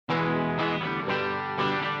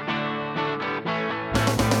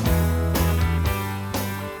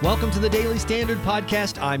Welcome to the Daily Standard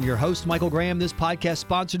Podcast. I'm your host, Michael Graham. This podcast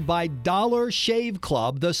sponsored by Dollar Shave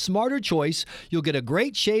Club, the smarter choice. You'll get a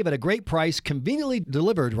great shave at a great price, conveniently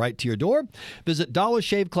delivered right to your door. Visit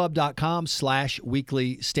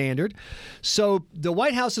dollarshaveclub.com/weekly standard. So the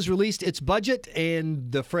White House has released its budget,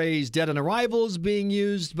 and the phrase dead on arrival is being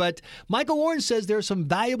used. But Michael Warren says there are some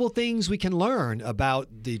valuable things we can learn about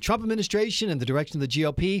the Trump administration and the direction of the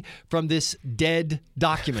GOP from this dead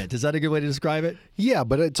document. Is that a good way to describe it? Yeah,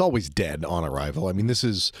 but it's always dead on arrival. I mean, this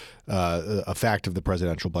is a fact of the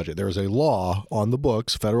presidential budget. There is a law on the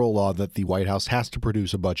books, federal law, that the White House has to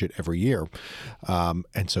produce a budget every year.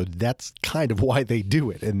 And so that's kind of why they do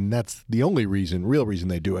it. And that's the only real reason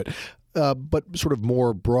they do it. But sort of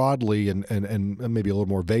more broadly and maybe a little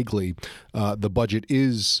more vaguely, the budget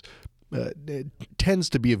tends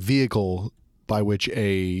to be a vehicle by which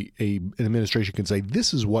an administration can say,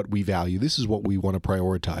 this is what we value, this is what we want to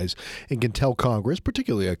prioritize, and can tell Congress,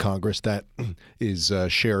 particularly a Congress that is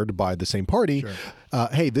shared by the same party, sure.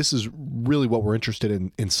 Hey, this is really what we're interested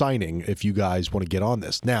in signing if you guys want to get on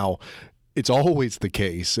this. Now, it's always the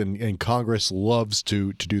case, and Congress loves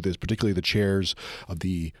to do this, particularly the chairs of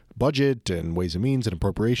the Budget and Ways and Means and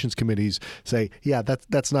Appropriations Committees say, yeah,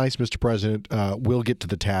 that's nice, Mr. President. We'll get to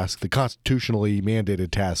the task, the constitutionally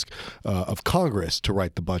mandated task of Congress to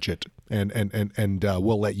write the budget, and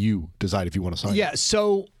we'll let you decide if you want to sign it. Yeah,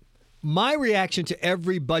 so my reaction to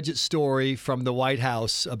every budget story from the White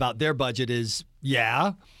House about their budget is,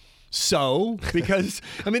 yeah. So, because,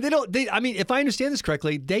 if I understand this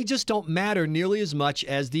correctly, they just don't matter nearly as much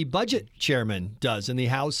as the budget chairman does in the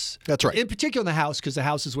House. That's right. In particular in the House, because the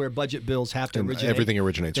House is where budget bills have to originate. Everything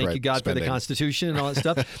originates, right. Thank you, God, Spending. for the Constitution and all that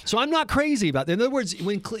stuff. So I'm not crazy about that. In other words,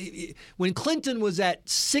 when Clinton was at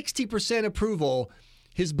 60% approval,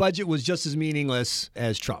 his budget was just as meaningless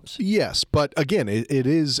as Trump's. Yes, but again, it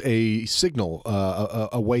is a signal,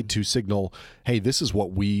 a way to signal, hey, this is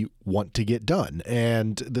what we want to get done,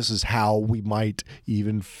 and this is how we might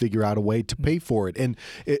even figure out a way to pay for it. And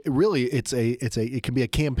it can be a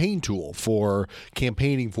campaign tool for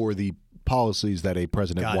campaigning for the policies that a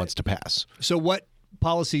president wants to pass. So what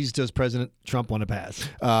policies does President Trump want to pass?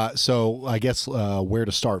 So I guess where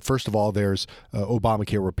to start. First of all, there's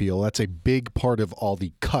Obamacare repeal. That's a big part of all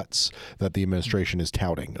the cuts that the administration is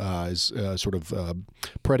touting, is sort of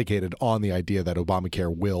predicated on the idea that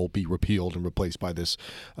Obamacare will be repealed and replaced by this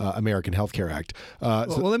American Health Care Act. Well,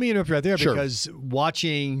 let me interrupt right there, sure. Because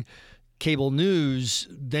watching cable news,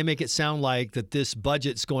 they make it sound like that this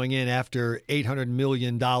budget's going in after $800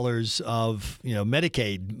 million of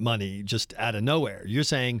Medicaid money just out of nowhere. You're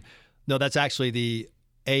saying, no, that's actually the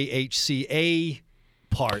AHCA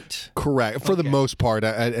part. Correct, for the most part,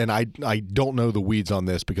 and I don't know the weeds on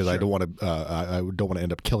this because sure. I don't want to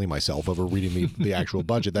end up killing myself over reading the actual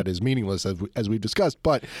budget. That is meaningless as we've discussed.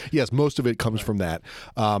 But yes, most of it comes from that.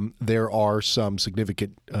 There are some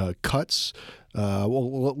significant cuts.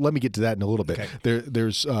 Well, let me get to that in a little bit. Okay.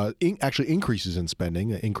 There's actually increases in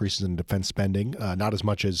spending, increases in defense spending, not as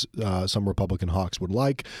much as some Republican hawks would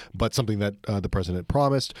like, but something that the president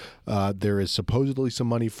promised. There is supposedly some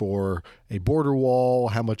money for a border wall.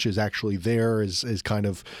 How much is actually there is kind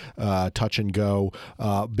of touch and go.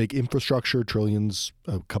 Big infrastructure, a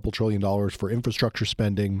couple $1 trillion for infrastructure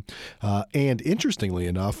spending. And interestingly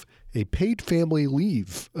enough, a paid family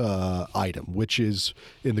leave item, which is,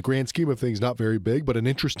 in the grand scheme of things, not very big, but an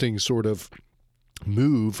interesting sort of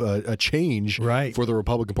move, a change for the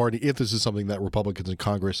Republican Party, if this is something that Republicans in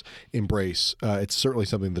Congress embrace. It's certainly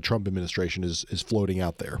something the Trump administration is floating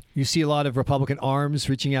out there. You see a lot of Republican arms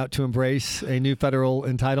reaching out to embrace a new federal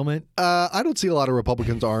entitlement? I don't see a lot of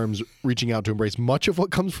Republicans' arms reaching out to embrace much of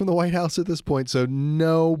what comes from the White House at this point, so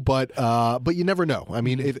no, but you never know. I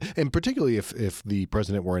mean, and particularly if the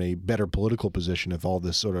president were in a better political position, if all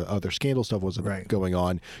this sort of other scandal stuff wasn't going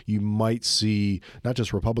on, you might see not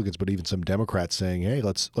just Republicans, but even some Democrats saying, hey,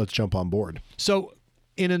 let's jump on board. So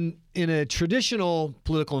in a traditional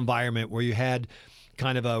political environment where you had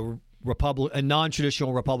kind of a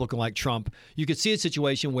non-traditional Republican like Trump, you could see a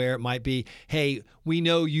situation where it might be, hey, we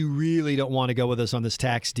know you really don't want to go with us on this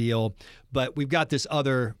tax deal, but we've got this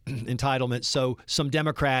other entitlement. So some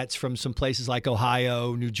Democrats from some places like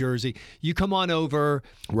Ohio, New Jersey, you come on over.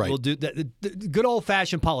 Right. We'll do the good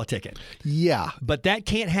old-fashioned politicking. Yeah. But that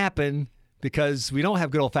can't happen because we don't have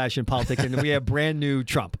good old-fashioned politics and we have brand new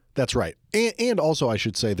Trump. That's right. And also, I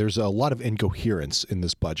should say, there's a lot of incoherence in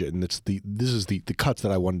this budget, and this is the cuts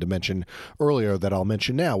that I wanted to mention earlier that I'll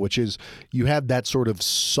mention now, which is you have that sort of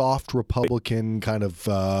soft Republican kind of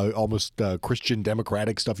almost Christian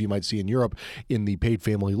democratic stuff you might see in Europe in the paid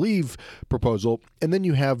family leave proposal, and then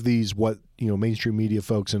you have these mainstream media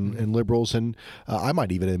folks and liberals, and I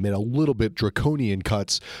might even admit a little bit draconian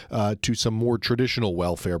cuts to some more traditional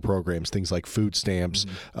welfare programs, things like food stamps,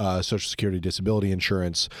 Social Security, disability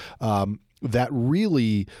insurance, that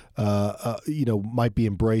really, might be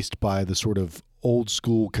embraced by the sort of old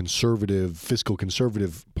school fiscal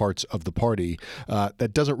conservative parts of the party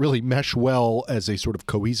that doesn't really mesh well as a sort of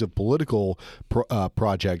cohesive political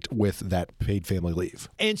project with that paid family leave.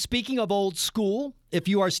 And speaking of old school, if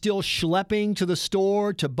you are still schlepping to the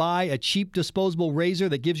store to buy a cheap disposable razor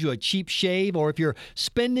that gives you a cheap shave, or if you're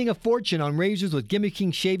spending a fortune on razors with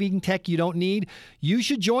gimmicking shaving tech you don't need, you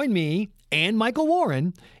should join me and Michael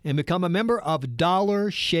Warren and become a member of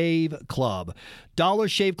Dollar Shave Club. Dollar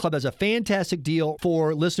Shave Club has a fantastic deal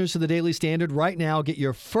for listeners to the Daily Standard right now. Get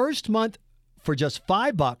your first month for just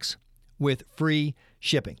 $5 with free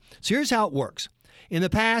shipping. So here's how it works. In the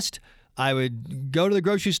past, I would go to the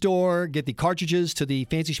grocery store, get the cartridges to the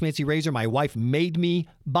fancy schmancy razor my wife made me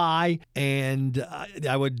buy, and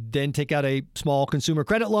I would then take out a small consumer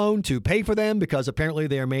credit loan to pay for them because apparently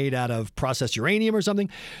they are made out of processed uranium or something.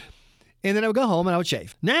 And then I would go home and I would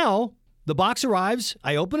shave. Now, the box arrives.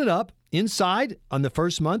 I open it up. Inside, on the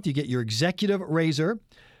first month, you get your executive razor,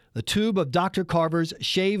 the tube of Dr. Carver's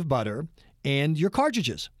shave butter, and your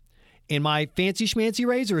cartridges. And my fancy schmancy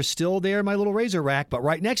razor is still there in my little razor rack, but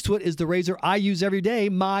right next to it is the razor I use every day,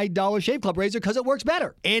 my Dollar Shave Club razor, because it works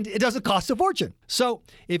better and it doesn't cost a fortune. So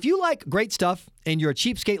if you like great stuff and you're a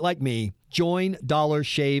cheapskate like me, join Dollar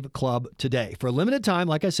Shave Club today. For a limited time,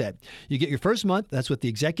 like I said, you get your first month. That's with the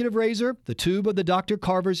executive razor, the tube of the Dr.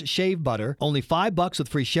 Carver's shave butter, only $5 with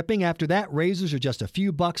free shipping. After that, razors are just a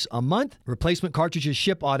few bucks a month. Replacement cartridges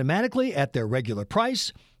ship automatically at their regular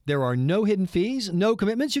price. There are no hidden fees, no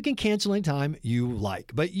commitments. You can cancel anytime you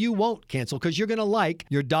like, but you won't cancel because you're going to like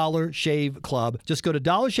your Dollar Shave Club. Just go to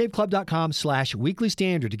dollarshaveclub.com/weekly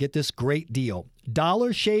standard to get this great deal.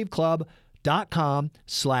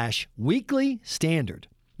 dollarshaveclub.com/weekly standard.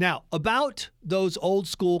 Now, about those old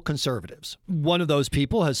school conservatives, one of those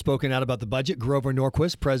people has spoken out about the budget. Grover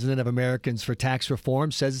Norquist, president of Americans for Tax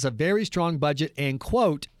Reform, says it's a very strong budget and,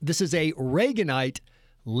 quote, this is a Reaganite,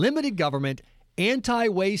 limited government,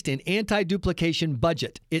 anti-waste and anti-duplication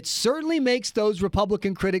budget. It certainly makes those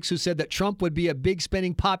Republican critics who said that Trump would be a big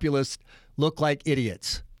spending populist look like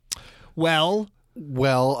idiots. Well,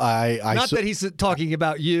 not that he's talking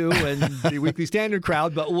about you and the Weekly Standard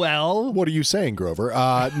crowd, but what are you saying, Grover?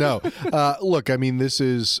 No. Look, I mean, this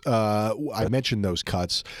is, I mentioned those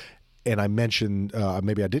cuts. And I mentioned,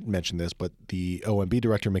 maybe I didn't mention this, but the OMB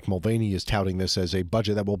director, Mick Mulvaney, is touting this as a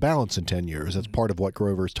budget that will balance in 10 years. That's part of what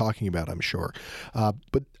Grover is talking about, I'm sure.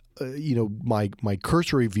 But my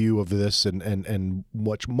cursory view of this and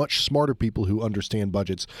much smarter people who understand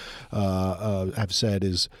budgets have said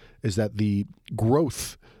is that the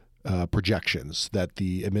growth projections that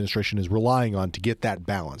the administration is relying on to get that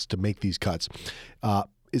balance, to make these cuts,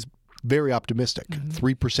 is very optimistic.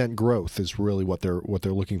 3% growth is really what they're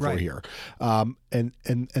looking for here, and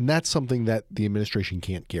that's something that the administration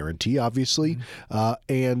can't guarantee, obviously.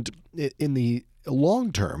 And in the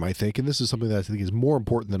long term, I think, and this is something that I think is more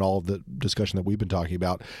important than all of the discussion that we've been talking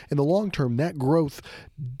about. In the long term, that growth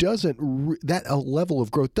that level of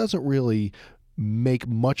growth doesn't really make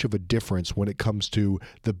much of a difference when it comes to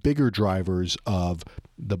the bigger drivers of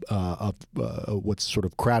the what's sort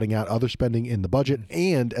of crowding out other spending in the budget,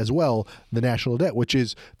 and as well the national debt, which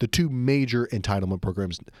is the two major entitlement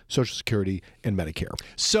programs, Social Security and Medicare.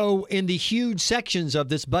 So in the huge sections of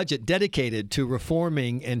this budget dedicated to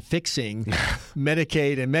reforming and fixing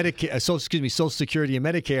Medicaid and Social Security and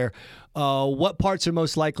Medicare, what parts are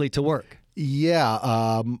most likely to work?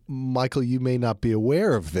 Yeah, Michael, you may not be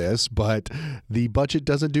aware of this, but the budget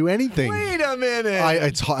doesn't do anything. Wait a minute.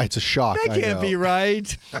 It's a shock. That can't be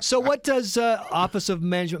right. So what does Office of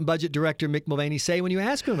Management and Budget Director Mick Mulvaney say when you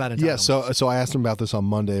ask him about it? Yeah, so I asked him about this on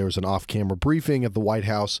Monday. There was an off-camera briefing at the White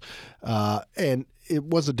House, and it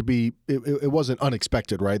wasn't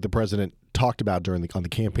unexpected, right? The president talked about on the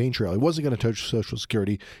campaign trail. He wasn't going to touch Social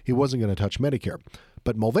Security. He wasn't going to touch Medicare.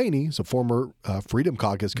 But Mulvaney is a former Freedom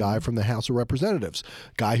Caucus guy from the House of Representatives,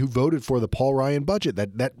 guy who voted for the Paul Ryan budget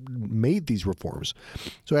that made these reforms.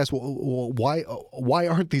 So I asked, well, why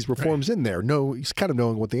aren't these reforms in there? No, he's kind of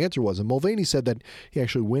knowing what the answer was. And Mulvaney said that he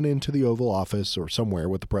actually went into the Oval Office or somewhere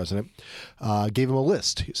with the president, gave him a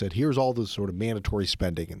list. He said, here's all the sort of mandatory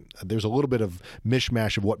spending. And there's a little bit of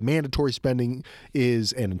mishmash of what mandatory spending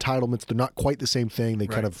is and entitlements. They're not quite the same thing. They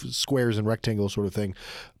kind of squares and rectangles sort of thing.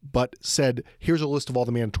 But said, here's a list of all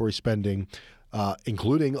the mandatory spending,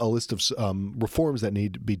 including a list of reforms that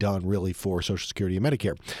need to be done really for Social Security and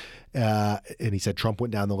Medicare. And he said Trump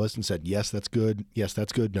went down the list and said, yes, that's good. Yes,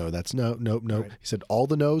 that's good. No, that's no. Right. He said all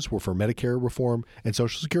the no's were for Medicare reform and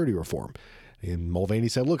Social Security reform. And Mulvaney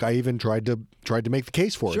said, look, I even tried to make the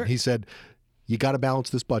case for it. He said, you got to balance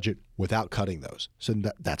this budget without cutting those. So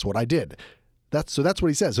that's what I did. That's what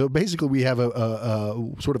he says. So basically, we have a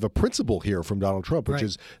sort of a principle here from Donald Trump, which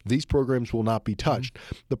is these programs will not be touched.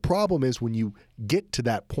 The problem is when you get to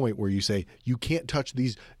that point where you say you can't touch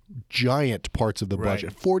these giant parts of the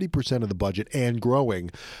budget, 40% of the budget and growing,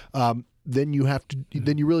 then you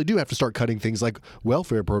really do have to start cutting things like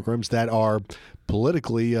welfare programs that are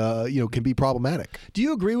politically, can be problematic. Do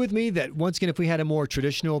you agree with me that once again, if we had a more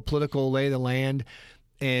traditional political lay of the land,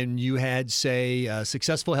 and you had, say,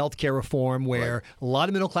 successful healthcare reform where a lot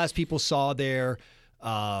of middle-class people saw their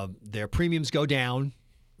premiums go down,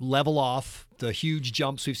 level off, the huge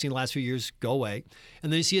jumps we've seen the last few years go away,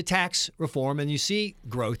 and then you see a tax reform and you see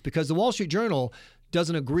growth, because the Wall Street Journal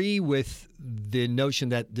doesn't agree with the notion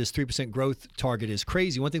that this 3% growth target is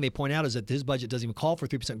crazy. One thing they point out is that his budget doesn't even call for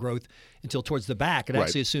 3% growth until towards the back. It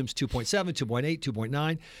actually assumes 2.7, 2.8,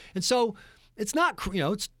 2.9. And so it's not,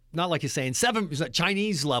 it's not like you're saying 7 is that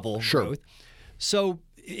Chinese level growth. So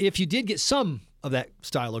if you did get some of that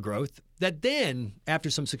style of growth, that then after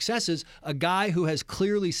some successes, a guy who has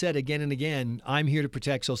clearly said again and again, I'm here to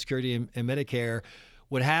protect Social Security and Medicare,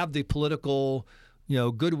 would have the political,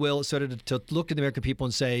 goodwill sort of to look at the American people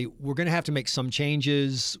and say, we're going to have to make some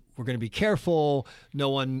changes. We're going to be careful. No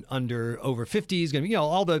one over 50 is going to be,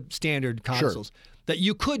 all the standard counsels. That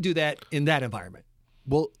you could do that in that environment.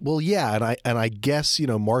 Well, yeah, and I guess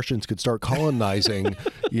Martians could start colonizing,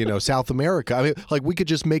 South America. I mean, like we could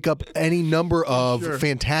just make up any number of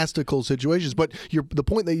fantastical situations. But the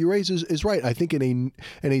point that you raise is right. I think in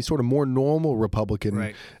a sort of more normal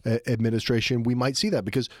Republican administration, we might see that,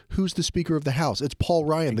 because who's the Speaker of the House? It's Paul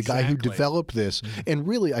Ryan, the guy who developed this, and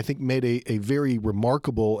really I think made a very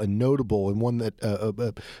remarkable and notable and one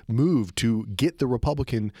that move to get the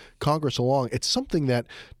Republican Congress along. It's something that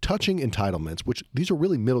touching entitlements, which these are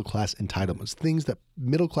really middle-class entitlements, things that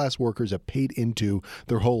middle-class workers have paid into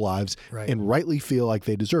their whole lives and rightly feel like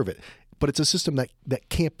they deserve it. But it's a system that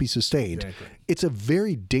can't be sustained. Exactly. It's a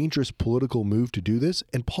very dangerous political move to do this,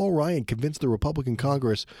 and Paul Ryan convinced the Republican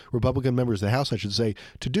members of the House, I should say,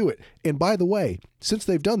 to do it. And by the way, since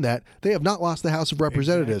they've done that, they have not lost the House of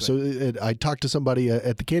Representatives. So I talked to somebody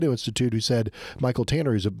at the Cato Institute who said, Michael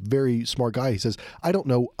Tanner, who's a very smart guy, he says, I don't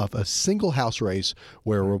know of a single House race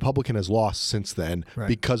where a Republican has lost since then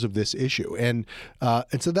because of this issue. And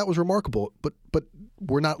so that was remarkable. But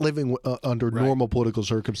we're not living under normal political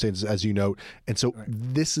circumstances, as you note, and so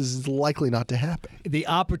this is likely not to happen. The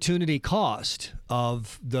opportunity cost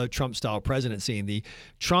of the Trump-style presidency, and the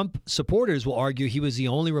Trump supporters will argue he was the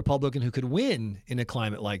only Republican who could win in a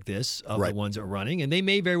climate like this of the ones that are running, and they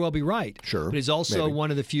may very well be right. Sure, but he's also one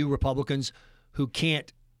of the few Republicans who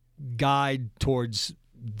can't guide towards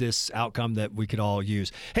this outcome that we could all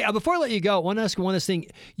use. Hey, before I let you go, I want to ask you one last thing.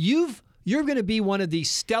 You're going to be one of the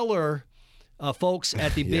stellar folks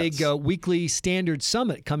at the big weekly Standard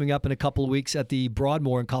Summit coming up in a couple of weeks at the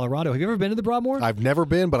Broadmoor in Colorado. Have you ever been to the Broadmoor? I've never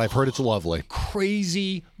been, but I've heard it's lovely.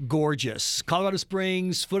 Crazy gorgeous. Colorado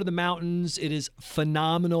Springs, foot of the mountains. It is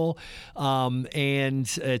phenomenal. And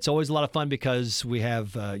it's always a lot of fun because we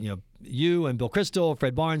have, you and Bill Kristol,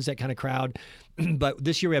 Fred Barnes, that kind of crowd. But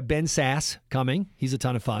this year we have Ben Sass coming. He's a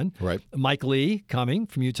ton of fun. Right. Mike Lee coming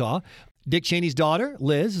from Utah. Dick Cheney's daughter,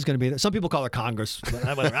 Liz, is going to be there. Some people call her Congress.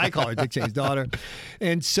 But I call her Dick Cheney's daughter.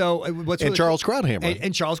 And so Charles Krauthammer.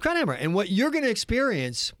 And Charles Krauthammer. And what you're going to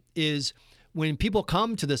experience is when people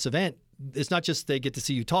come to this event, it's not just they get to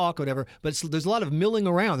see you talk or whatever, but there's a lot of milling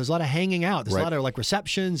around. There's a lot of hanging out. There's a lot of like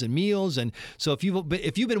receptions and meals. And so if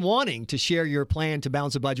you've been wanting to share your plan to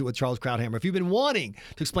balance a budget with Charles Krauthammer, if you've been wanting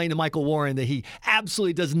to explain to Michael Warren that he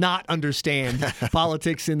absolutely does not understand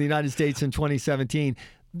politics in the United States in 2017,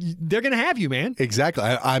 they're going to have you, man. Exactly.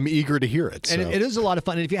 I'm eager to hear it. And it is a lot of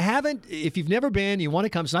fun. And if you've never been, you want to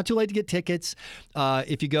come, it's not too late to get tickets.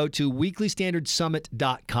 If you go to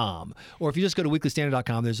weeklystandardsummit.com, or if you just go to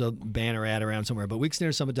weeklystandard.com, there's a banner ad around somewhere, but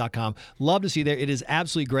weeklystandardsummit.com. Love to see you there. It is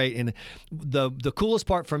absolutely great. And the coolest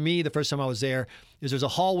part for me, the first time I was there, is there's a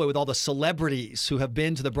hallway with all the celebrities who have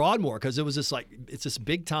been to the Broadmoor, because it was just like, it's this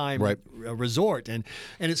big time resort. And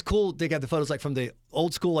it's cool. They got the photos like from the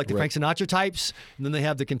old school, like the Frank Sinatra types, and then they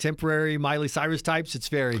have the contemporary Miley Cyrus types. It's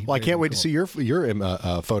very well. I can't wait cool. to see your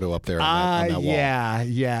photo up there on that wall. Yeah.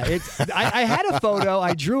 I had a photo.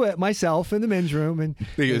 I drew it myself in the men's room, and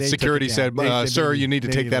the security said, "Sir, you need to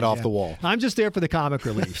take that off the wall." I'm just there for the comic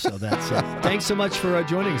relief, so that's it. Thanks so much for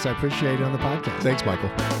joining us. I appreciate it on the podcast. Thanks,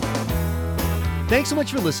 Michael. Thanks so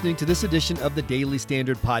much for listening to this edition of the Daily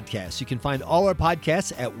Standard Podcast. You can find all our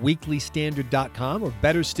podcasts at weeklystandard.com, or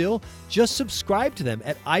better still, just subscribe to them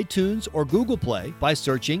at iTunes or Google Play by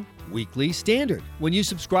searching Weekly Standard. When you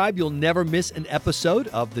subscribe, you'll never miss an episode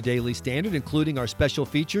of the Daily Standard, including our special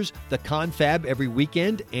features, The Confab every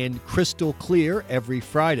weekend and Crystal Clear every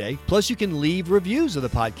Friday. Plus, you can leave reviews of the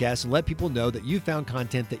podcast and let people know that you found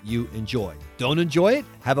content that you enjoy. Don't enjoy it?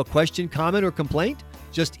 Have a question, comment, or complaint?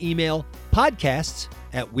 Just email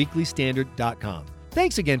podcasts@weeklystandard.com.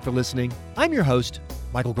 Thanks again for listening. I'm your host,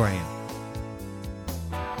 Michael Graham.